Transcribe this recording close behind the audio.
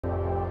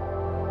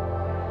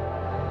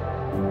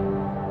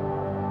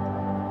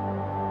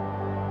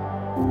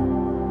This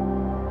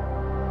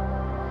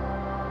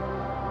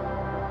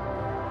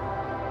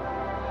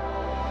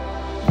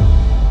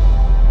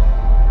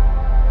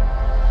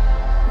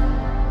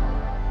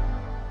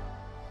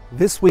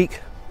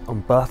week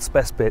on Bath's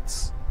Best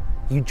Bits,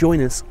 you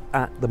join us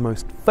at the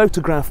most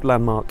photographed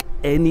landmark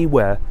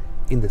anywhere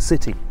in the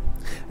city,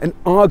 and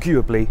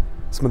arguably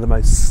some of the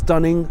most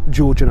stunning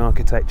Georgian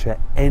architecture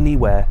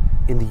anywhere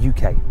in the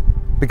UK,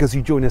 because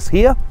you join us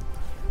here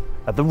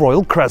at the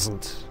Royal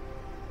Crescent.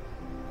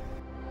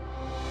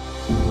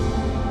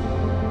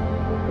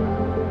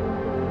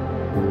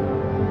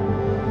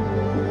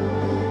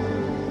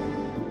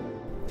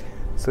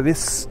 So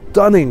this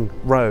stunning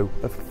row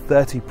of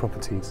 30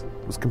 properties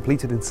was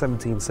completed in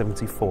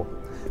 1774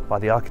 by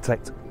the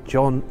architect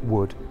John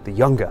Wood the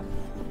Younger.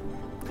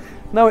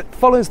 Now it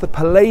follows the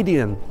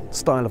Palladian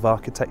style of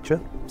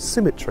architecture,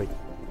 symmetry.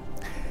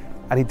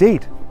 And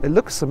indeed, it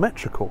looks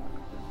symmetrical,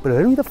 but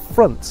only the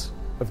front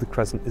of the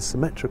Crescent is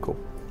symmetrical.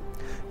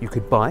 You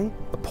could buy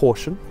a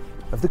portion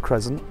of the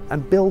Crescent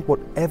and build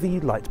whatever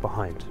you liked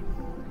behind.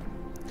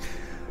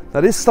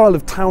 Now this style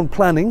of town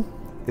planning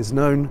is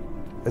known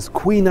as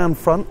Queen Anne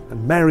front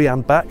and Mary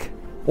Anne back,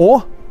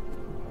 or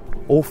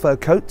all fur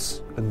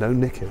coats and no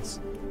knickers.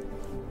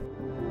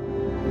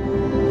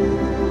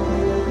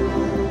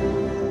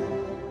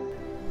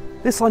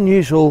 This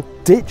unusual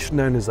ditch,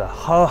 known as a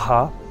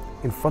ha-ha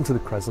in front of the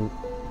Crescent,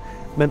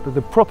 meant that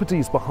the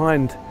properties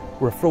behind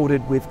were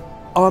afforded with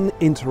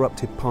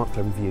uninterrupted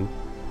parkland view,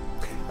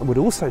 and would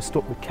also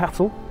stop the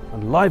cattle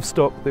and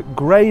livestock that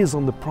graze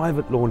on the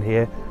private lawn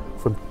here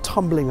from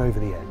tumbling over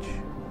the edge.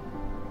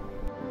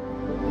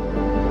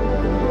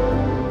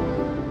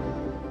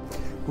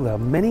 Well, there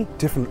are many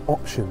different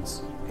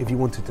options if you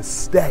wanted to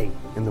stay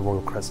in the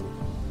Royal Crescent.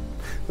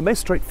 The most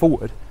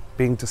straightforward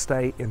being to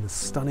stay in the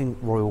stunning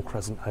Royal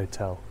Crescent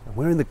Hotel, and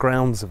we're in the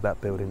grounds of that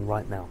building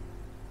right now.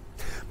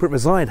 But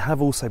Reside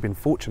have also been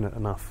fortunate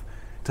enough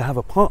to have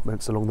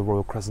apartments along the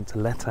Royal Crescent to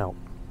let out.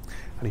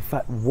 And in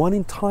fact, one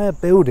entire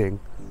building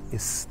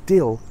is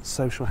still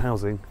social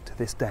housing to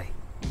this day.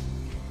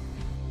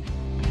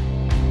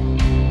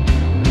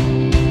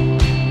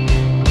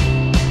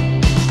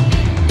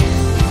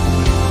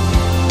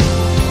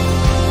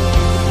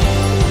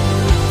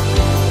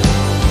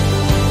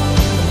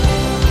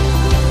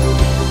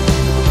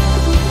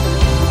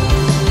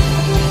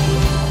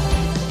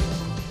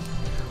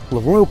 Well,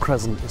 the Royal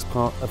Crescent is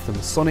part of the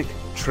Masonic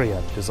trio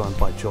designed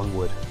by John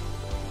Wood.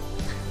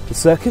 The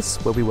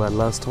circus, where we were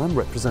last time,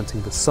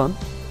 representing the sun,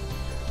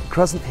 the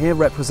Crescent here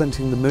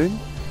representing the moon,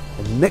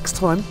 and next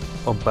time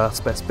on Bath's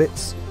Best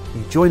Bits,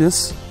 you join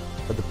us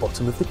at the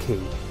bottom of the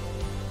quay.